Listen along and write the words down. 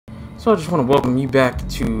So I just want to welcome you back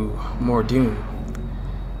to more Doom.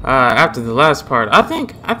 After the last part, I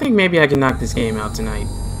think maybe I can knock this game out tonight,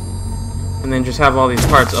 and then just have all these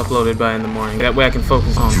parts uploaded by in the morning. That way I can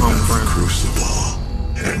focus on home front. Crucible,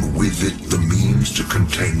 and with it the means to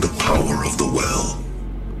contain the power of the well.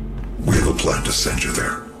 We have a plan to send you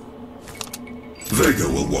there.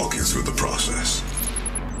 VEGA will walk you through the process.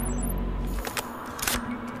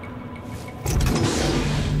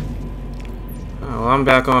 Oh, well, I'm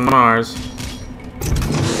back on Mars.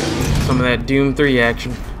 Some of that Doom 3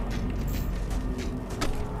 action.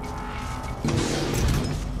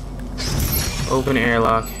 Open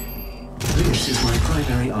airlock. This is my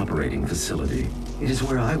primary operating facility. It is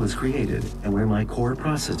where I was created and where my core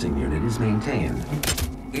processing unit is maintained.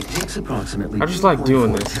 It takes approximately I just like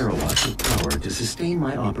doing this. terawatts of power to sustain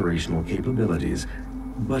my operational capabilities,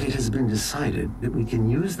 but it has been decided that we can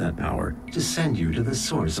use that power to send you to the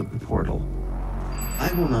source of the portal.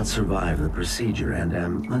 I will not survive the procedure and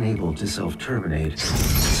am unable to self-terminate,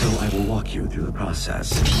 so I will walk you through the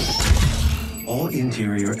process. All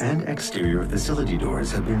interior and exterior facility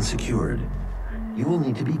doors have been secured. You will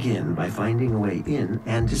need to begin by finding a way in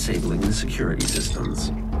and disabling the security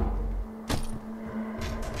systems.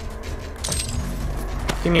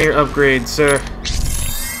 Give me your upgrade, sir.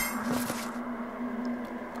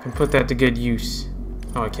 I can put that to good use.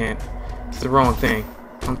 Oh, I can't. It's the wrong thing.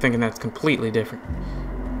 I'm thinking that's completely different.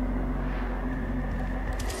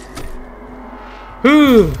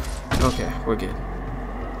 Whew. Okay, we're good.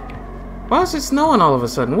 Why is it snowing all of a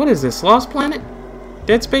sudden? What is this, Lost Planet?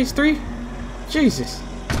 Dead Space 3? Jesus.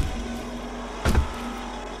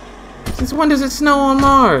 Since when does it snow on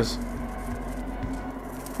Mars?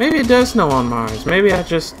 Maybe it does snow on Mars. Maybe I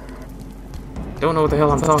just don't know what the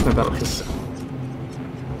hell I'm talking about. This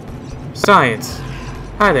science.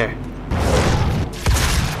 Hi there.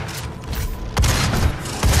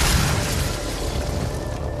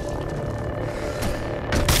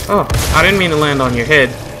 Oh, I didn't mean to land on your head.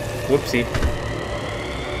 Whoopsie.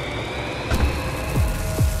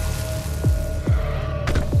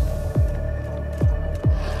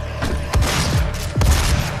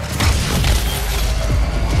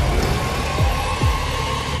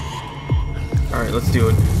 Alright, let's do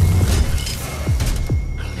it.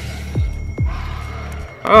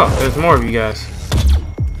 Oh, there's more of you guys.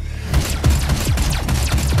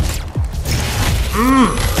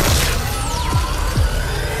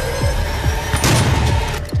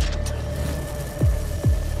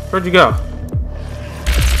 Where'd you go?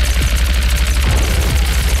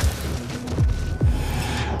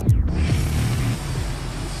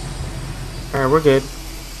 Alright, we're good.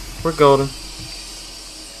 We're golden.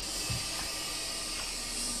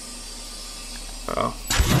 Uh-oh.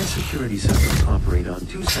 My security systems operate on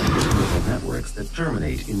two separate local networks that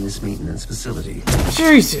terminate in this maintenance facility.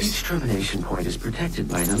 Jesus! Each termination point is protected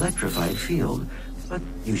by an electrified field, but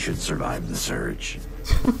you should survive the surge.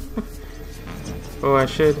 Oh, I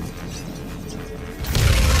should.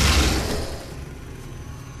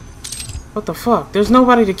 What the fuck? There's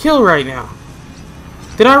nobody to kill right now.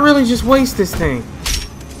 Did I really just waste this thing?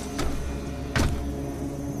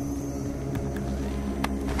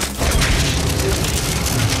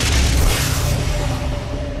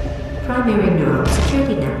 Primary neural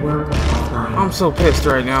security network offline. I'm so pissed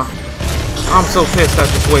right now. I'm so pissed I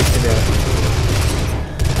just wasted that.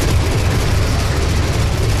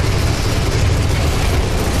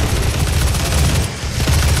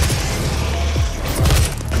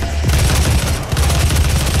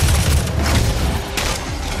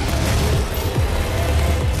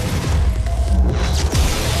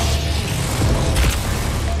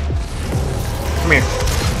 Come here.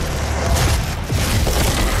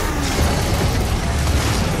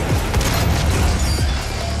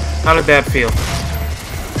 How did that feel?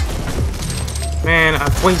 Man,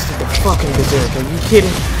 I've wasted the fucking berserk. Are you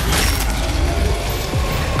kidding?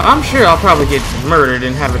 I'm sure I'll probably get murdered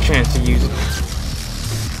and have a chance to use it.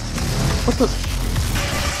 What the?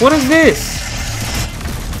 What is this?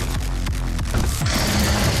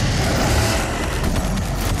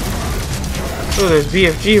 Oh, there's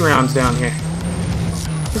BFG rounds down here.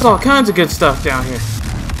 There's all kinds of good stuff down here.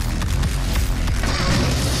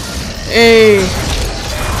 Hey,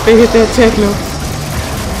 they hit that techno.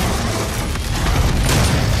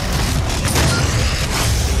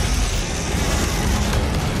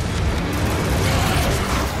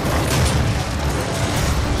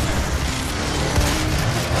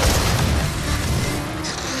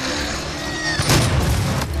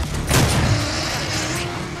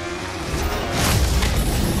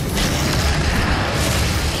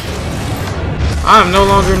 I'm no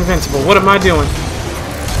longer invincible. What am I doing?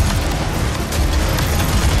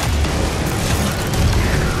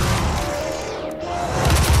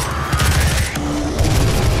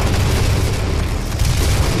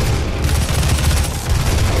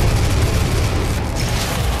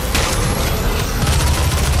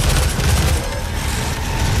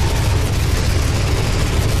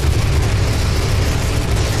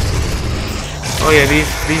 Oh yeah, these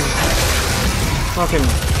fucking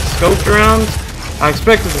scoped rounds. I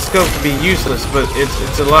expected the scope to be useless, but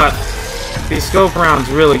it's a lot. These scope rounds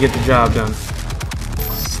really get the job done.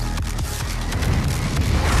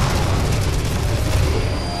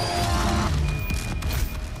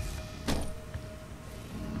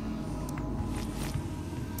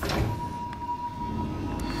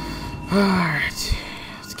 Alright,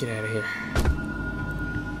 let's get out of here.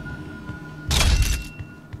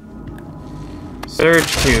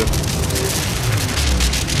 Surge 2.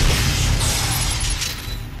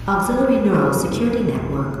 Auxiliary neural security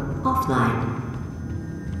network offline.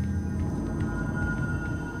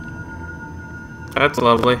 That's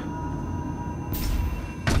lovely.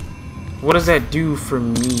 What does that do for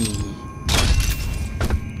me?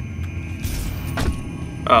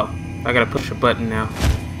 Oh, I gotta push a button now.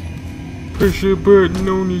 Push a button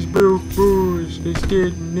on these broke boys. It's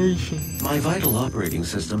detonation. My vital operating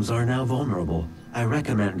systems are now vulnerable. I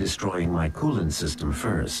recommend destroying my coolant system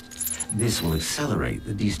first. This will accelerate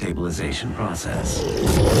the destabilization process.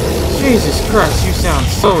 Jesus Christ, you sound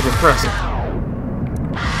so depressing.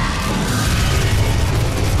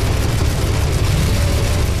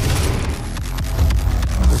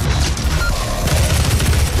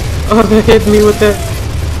 Oh, they hit me with that.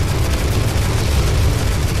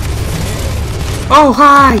 Oh,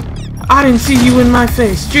 hi! I didn't see you in my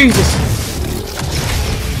face. Jesus.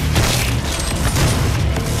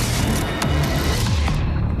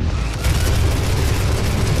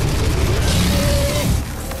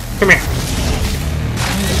 Come here.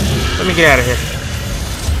 Let me get out of here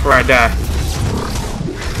before I die.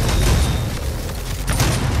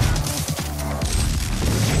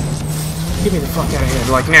 Get me the fuck out of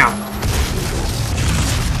here, like now.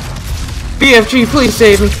 BFG, please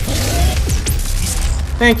save me.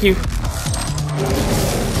 Thank you.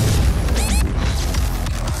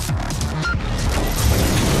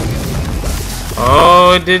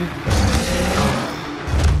 Oh, it didn't.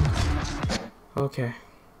 Okay.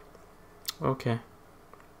 Okay.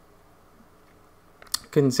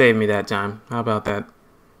 Couldn't save me that time. How about that?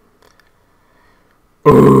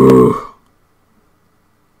 Ooh.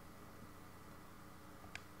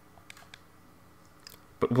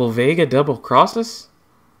 But will VEGA double cross us?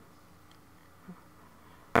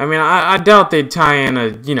 I mean, I doubt they'd tie in a,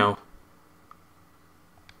 you know,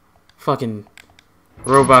 fucking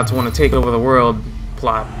robots want to take over the world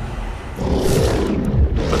plot.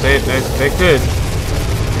 But they could,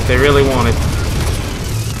 if they really wanted.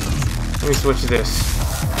 Let me switch to this.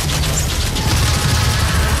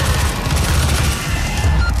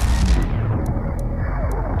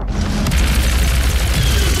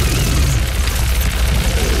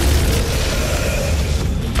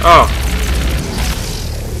 Oh.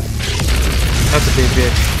 That's a big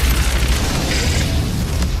bitch.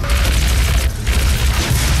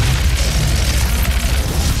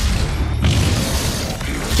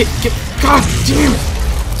 Get, God damn it!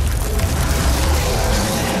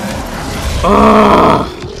 Ugh!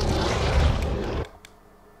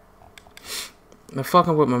 They're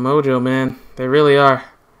fucking with my mojo, man. They really are.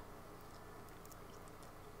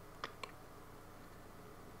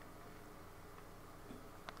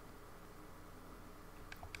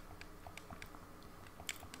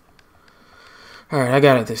 Alright, I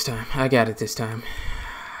got it this time. I got it this time.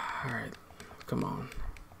 Alright, come on.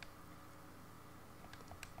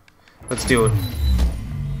 Let's do it.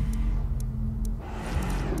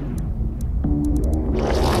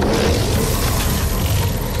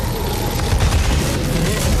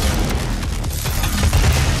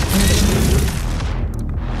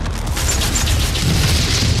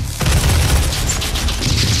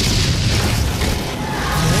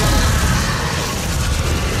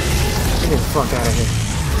 Get the fuck out of here.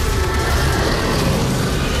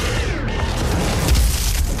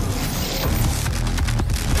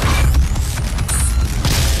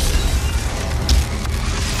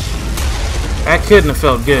 That couldn't have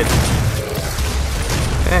felt good.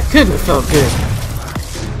 That couldn't have felt good.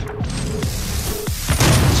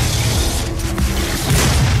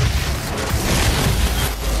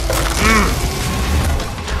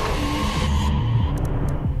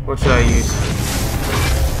 What should I use?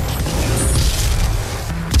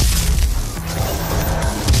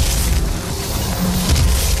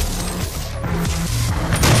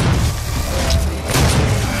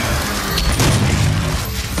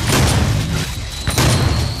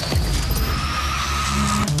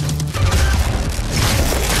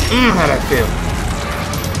 How'd I feel?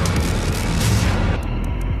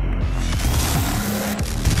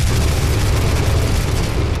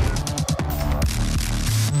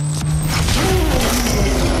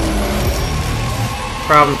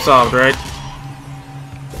 Problem solved, right?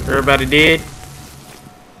 Everybody dead?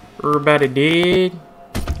 Everybody dead?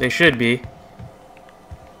 They should be.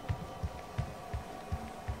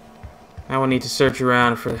 Now we need to search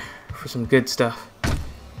around for some good stuff.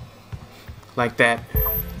 Like that.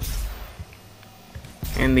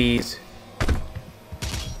 And these.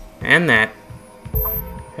 And that.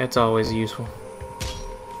 That's always useful.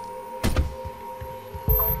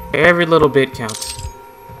 Every little bit counts.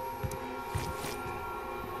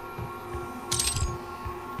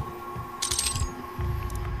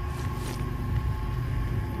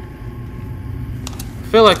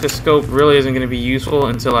 I feel like the scope really isn't going to be useful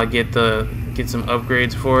until I get some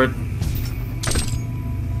upgrades for it.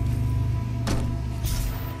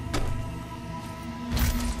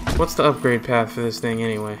 What's the upgrade path for this thing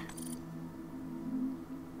anyway?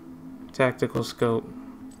 Tactical scope.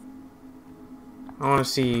 I want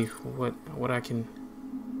to see what I can.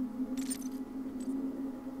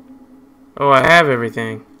 Oh, I have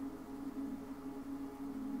everything.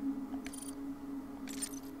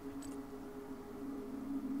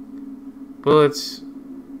 Bullets.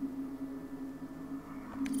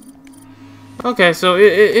 Okay, so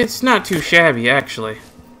it's not too shabby actually.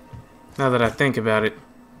 Now that I think about it.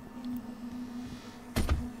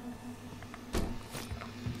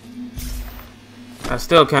 I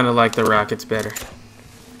still kind of like the rockets better.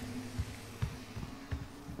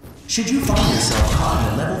 Should you find yourself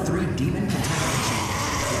caught in a level 3 demon contamination?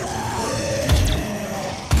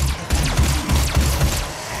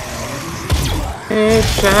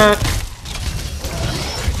 Headshot.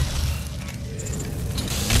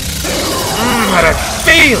 How'd I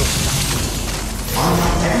fail?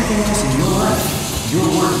 Unlike everything else in your life, your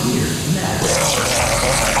work here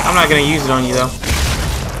matters. I'm not gonna use it on you though.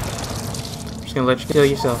 I'm just gonna let you kill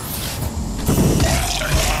yourself.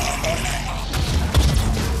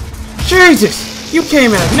 Jesus! You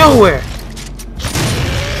came out of nowhere!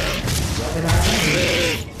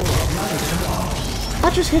 I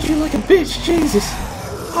just hit you like a bitch, Jesus!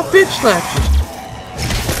 I bitch slapped you!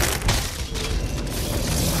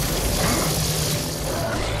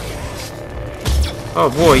 Oh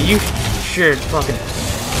boy, you sure fucking...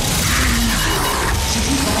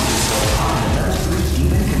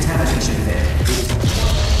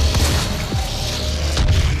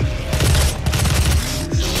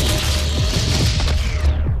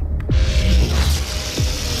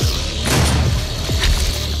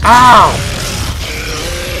 Ow!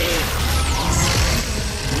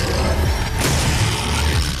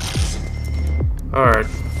 Alright.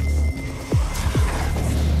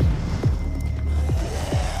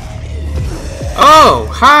 Oh,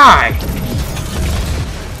 hi!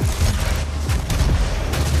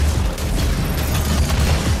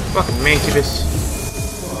 Fucking Mancubus.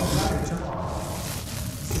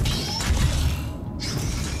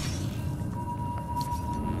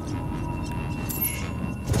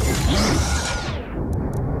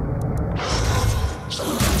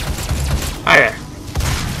 Hiya.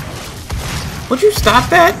 Would you stop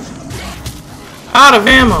that? Out of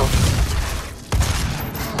ammo.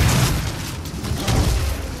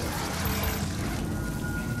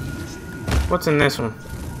 What's in this one?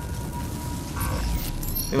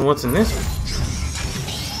 And what's in this one?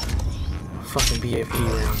 Fucking BFE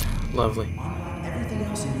round. Lovely.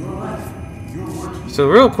 So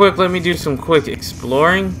real quick, let me do some quick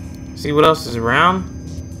exploring. See what else is around.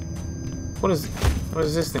 What is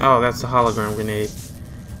this thing? Oh, that's the hologram grenade.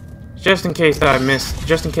 Just in case that I missed.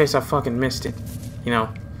 Just in case I fucking missed it. You know.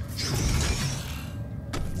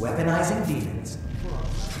 Weaponizing demons.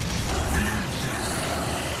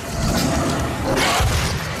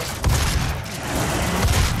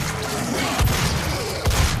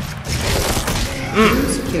 Blue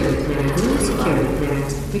security clearance. Blue security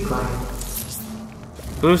clearance required.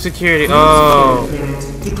 Blue security. Oh. Clearance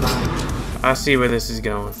required. I see where this is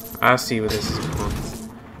going. I see where this is going.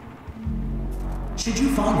 Should you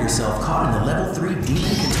find yourself caught in the level 3 demon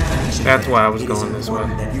contamination, that's why I was going this way. It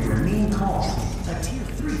is important that you remain calm. A tier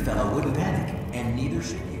 3 fellow wouldn't panic, and neither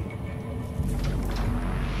should you.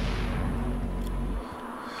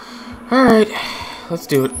 Alright, let's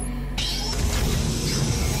do it.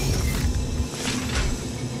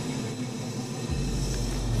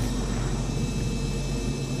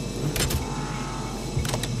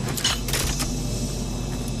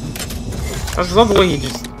 I just love the way he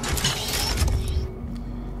just...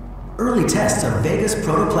 Early tests of VEGA's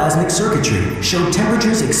protoplasmic circuitry showed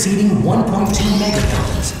temperatures exceeding 1.2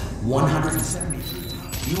 megakelvins,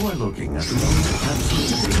 173. You are looking at the most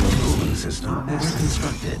absolute cooling system ever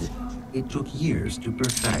constructed. It took years to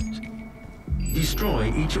perfect.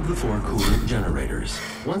 Destroy each of the 4 coolant generators.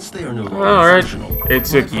 Once they are no longer Alright. functional, It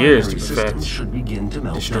took years to primary perfect. systems should begin to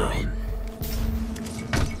melt Destroy. down.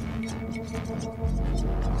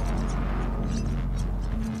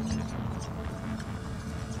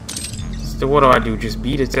 So what do? Just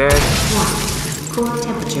beat its ass? 1. Core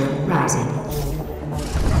temperature rising.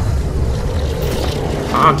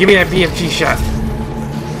 Give me that BFG shot.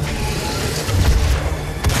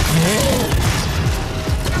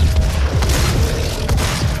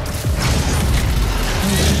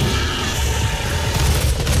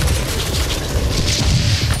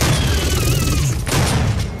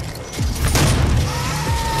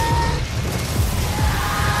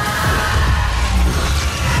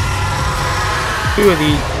 Two of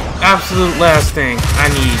the absolute last thing I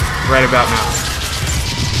need right about now.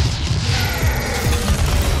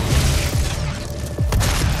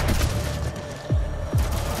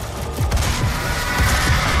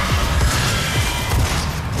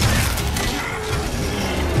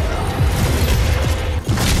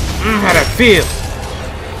 How'd that feel?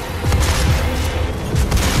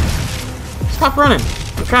 Stop running.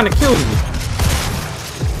 I'm trying to kill you.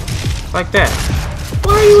 Like that.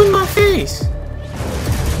 Why are you in my face?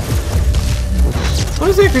 What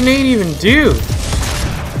does that grenade even do?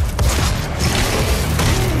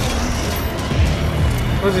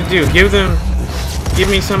 What does it do? Give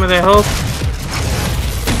me some of their health?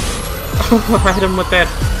 Oh, I hit him with that.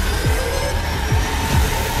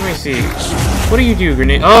 Let me see. What do you do,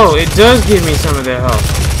 grenade? Oh, it does give me some of their health.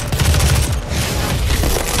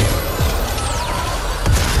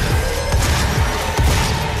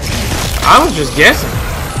 I was just guessing.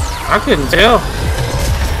 I couldn't tell.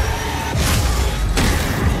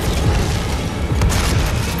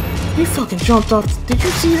 He fucking jumped off. Did you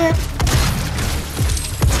see that?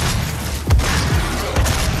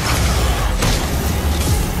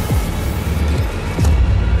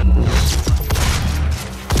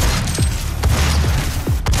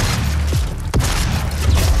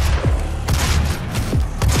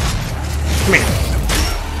 Come here.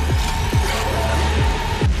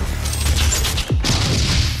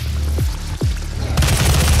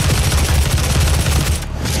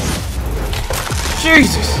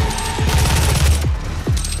 Jesus.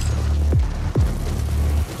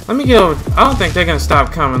 Let me get over. I don't think they're gonna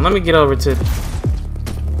stop coming. Let me get over to the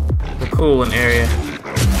coolant area.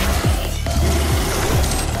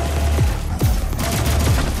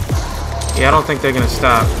 Yeah, I don't think they're gonna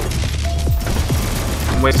stop.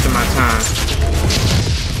 I'm wasting my time.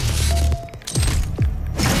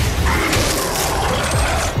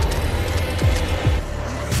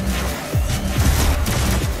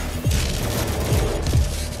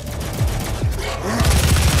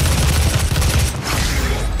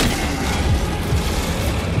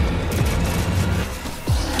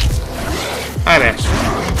 Hi there.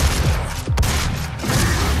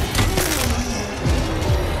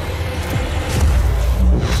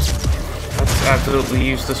 That's absolutely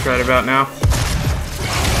useless right about now.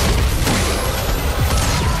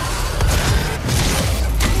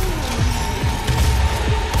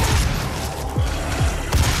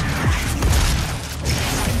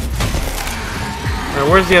 Alright,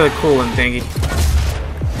 where's the other coolant thingy?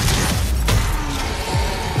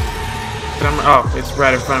 Oh, it's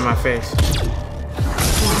right in front of my face.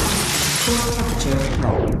 Core temperature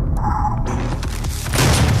low.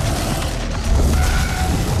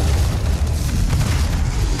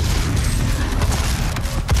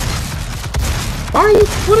 Why are you?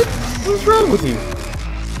 What's wrong with you?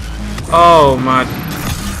 Oh my!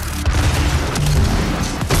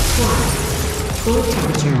 Core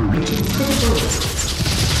temperature reaching critical distance.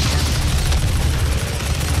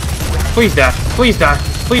 Please die! Please die!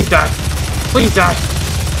 Please die! Please die!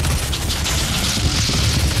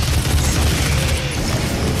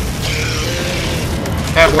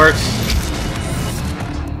 That works.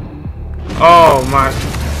 Oh my!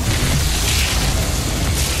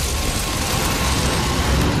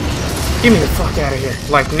 Get me the fuck out of here!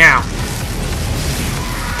 Like now!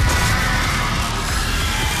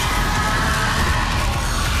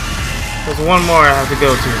 There's one more I have to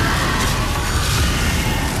go to.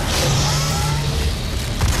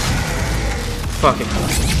 Fuck it.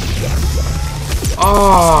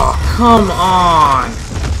 Oh, come on!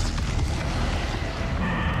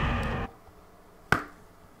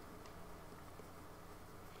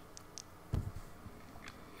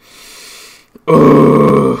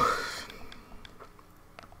 Ugh.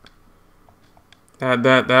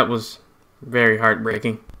 That was very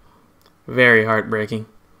heartbreaking. Very heartbreaking.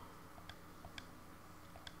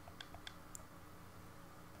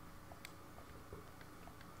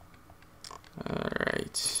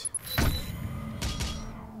 Alright.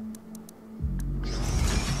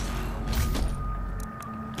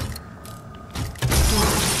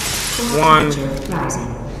 one.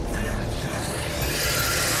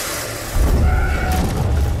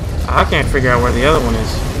 I can't figure out where the other one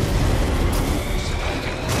is.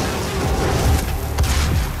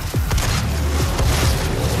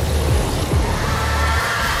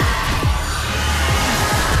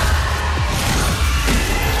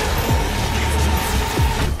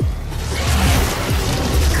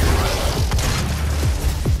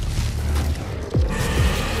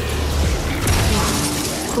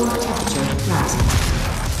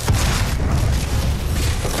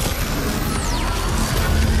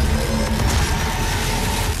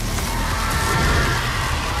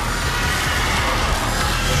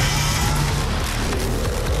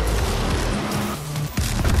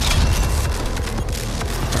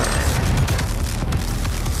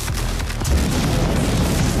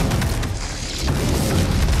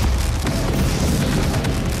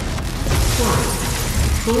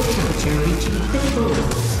 Core temperature reaching critical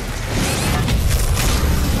levels.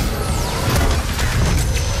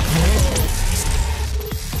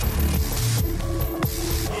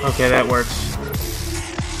 Okay, that works.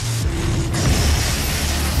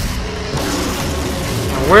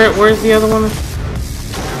 Where's the other one?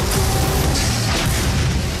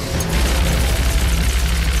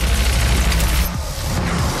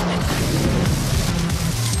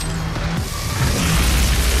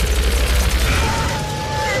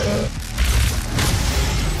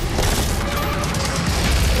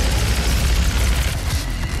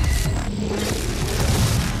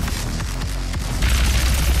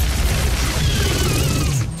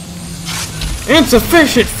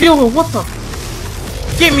 Insufficient fuel, what the?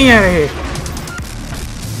 Get me out of here!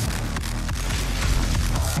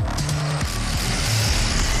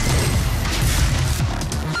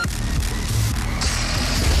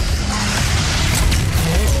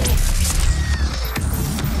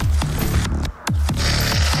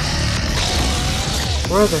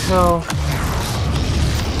 Where the hell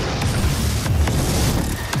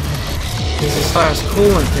is this last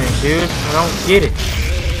coolant thing, dude? I don't get it.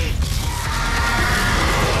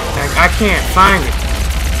 I can't find it.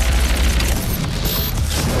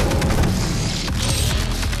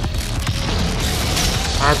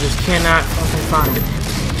 I just cannot fucking find it.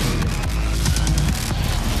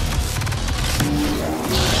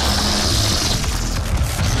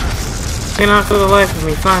 Cannot for the life of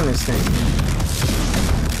me find this thing.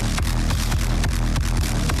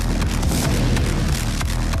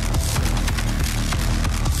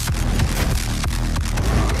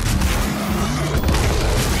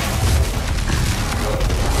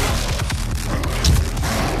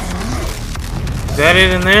 Is that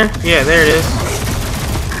it in there? Yeah, there it is.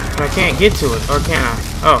 But I can't get to it, or can I?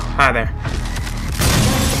 Oh, hi there.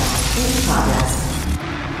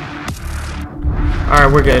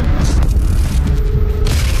 Alright, we're good.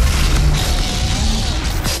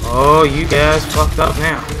 Oh, you guys fucked up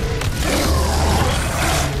now.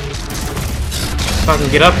 If I can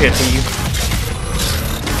get up here to you.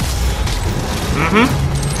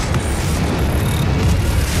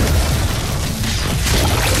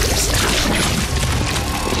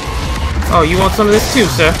 Oh, you want some of this too,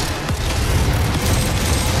 sir?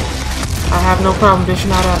 I have no problem dishing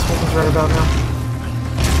out ass whoopings right about now.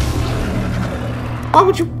 Why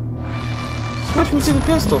would you switch me to the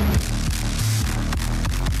pistol?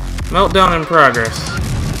 Meltdown in progress.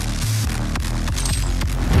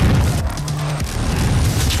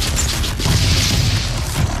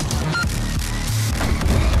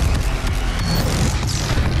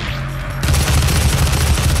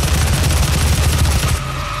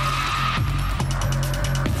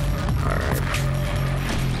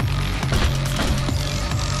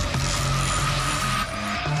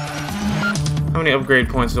 How many upgrade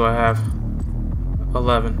points do I have?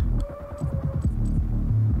 11.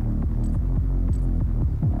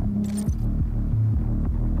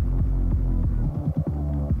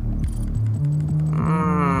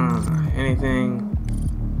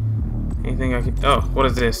 Anything I could... Oh, what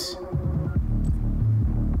is this?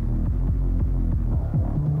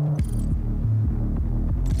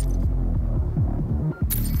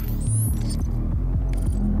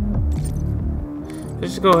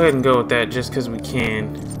 Let's just go ahead and go with that just because we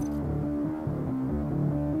can.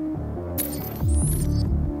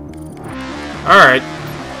 Alright.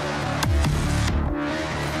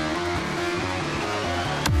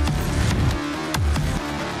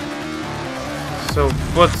 So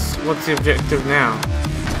what's the objective now?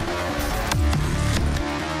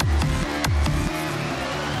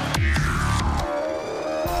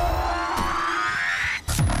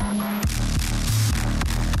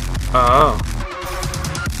 Oh.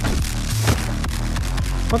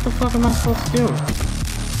 What the fuck am I supposed to do?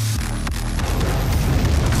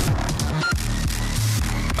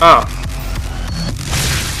 Oh.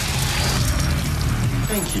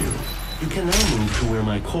 Thank you. You can now move to where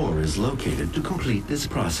my core is located to complete this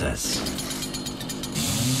process.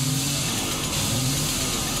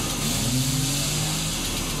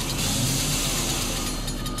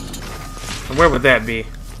 And where would that be?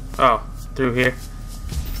 Oh, through here.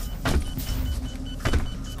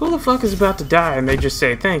 Who the fuck is about to die and they just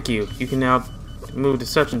say, thank you, you can now move to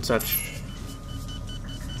such and such.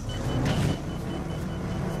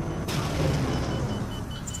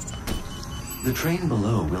 The train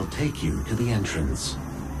below will take you to the entrance.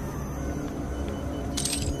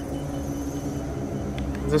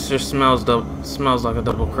 This just smells like a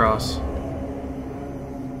double cross.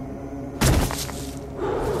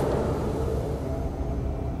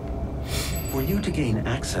 For you to gain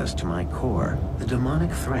access to my core, the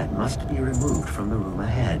demonic threat must be removed from the room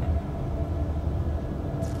ahead.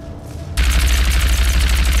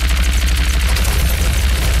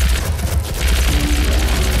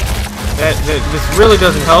 This really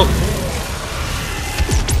doesn't help.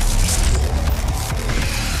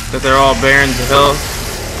 That they're all barons of hell.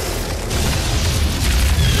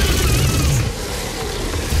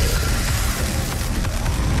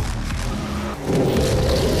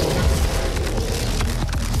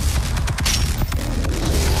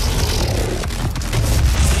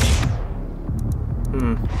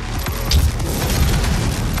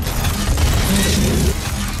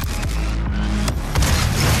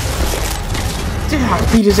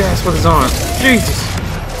 I beat his ass with his arms. Jesus.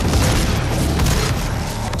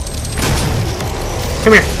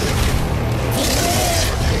 Come here.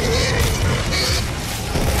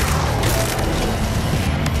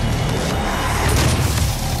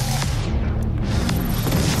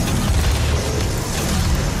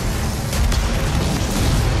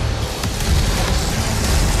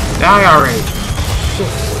 Die already.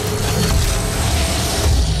 Shit.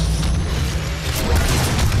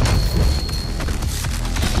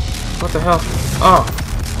 What the hell? Oh,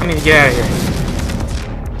 I need to get out of here.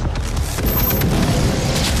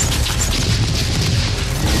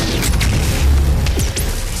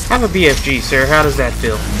 Have a BFG, sir. How does that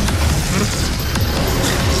feel?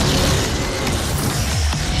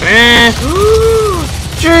 Man!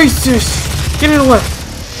 Jesus! Get it away!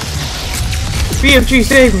 BFG,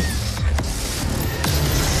 save me!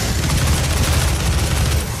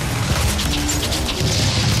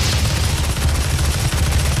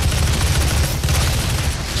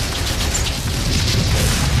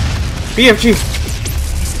 BFG!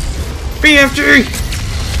 BFG!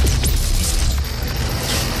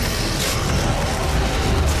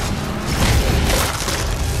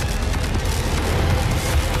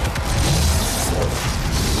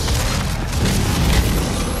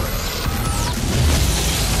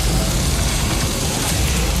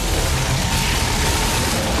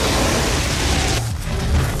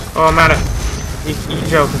 Oh, I'm out of... You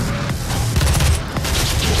joking.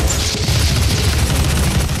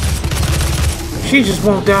 She just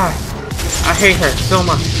won't die. I hate her so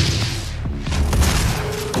much.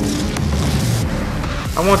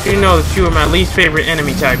 I want you to know that you are my least favorite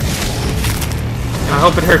enemy type. And I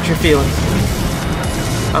hope it hurts your feelings.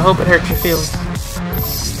 I hope it hurts your feelings.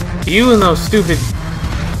 You and those stupid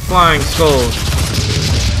flying skulls.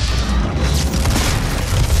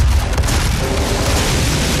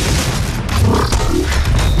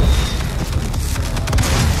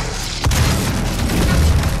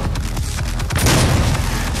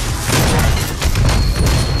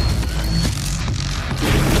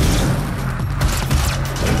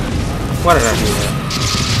 Why did I do that?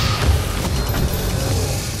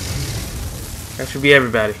 That should be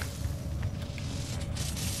everybody.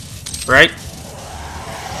 Right?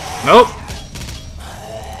 Nope.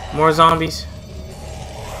 More zombies.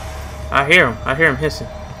 I hear them. I hear them hissing.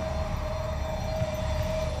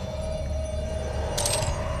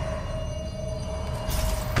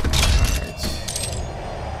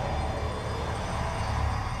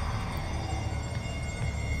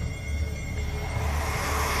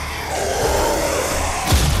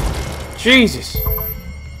 Jesus.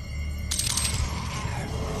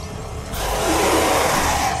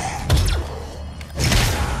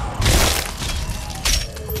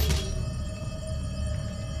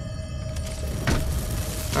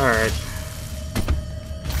 All right.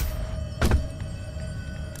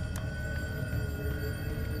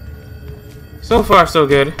 So far, so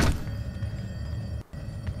good.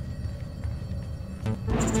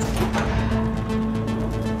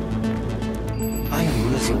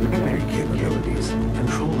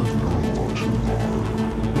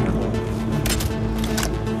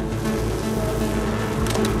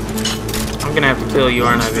 I'm gonna have to kill you,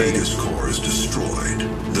 aren't I, Vegas? Vega's core is destroyed.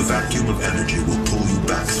 The The vacuum of energy will pull you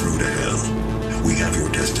back through to hell. We have your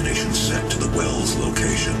destination set to the well's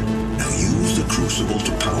location. Now use the crucible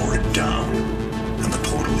to power it down, and the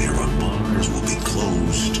portal here on Mars will be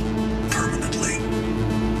closed permanently.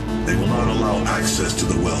 They will not allow access to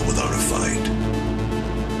the well without a fight.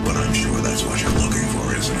 But I'm sure that's what you're looking for,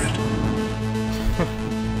 isn't it?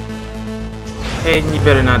 Hayden, you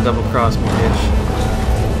better not double cross me, bitch.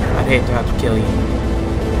 I'd hate to have to kill you.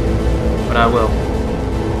 But I will.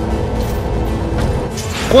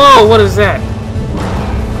 Whoa, what is that?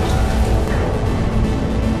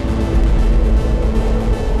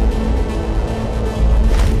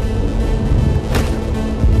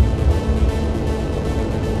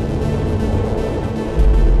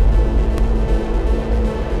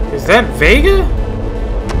 Is that VEGA?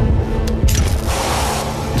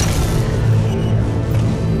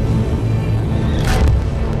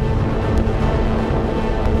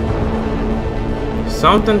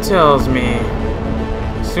 Something tells me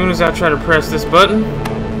as soon as I try to press this button,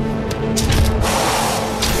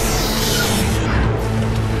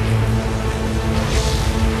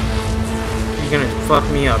 you're gonna fuck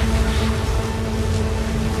me up.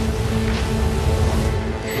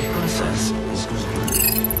 The process is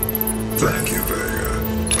complete. Thank you, Vega.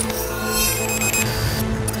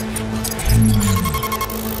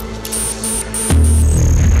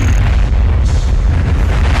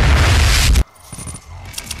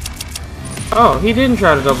 Oh, he didn't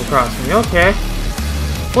try to double cross me. Okay.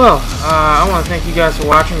 Well, I want to thank you guys for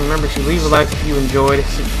watching. Remember to leave a like if you enjoyed,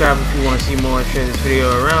 subscribe if you want to see more, share this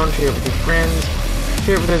video around, share it with your friends,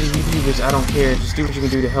 share it with other YouTubers. I don't care. Just do what you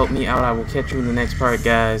can do to help me out. I will catch you in the next part,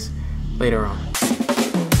 guys. Later on.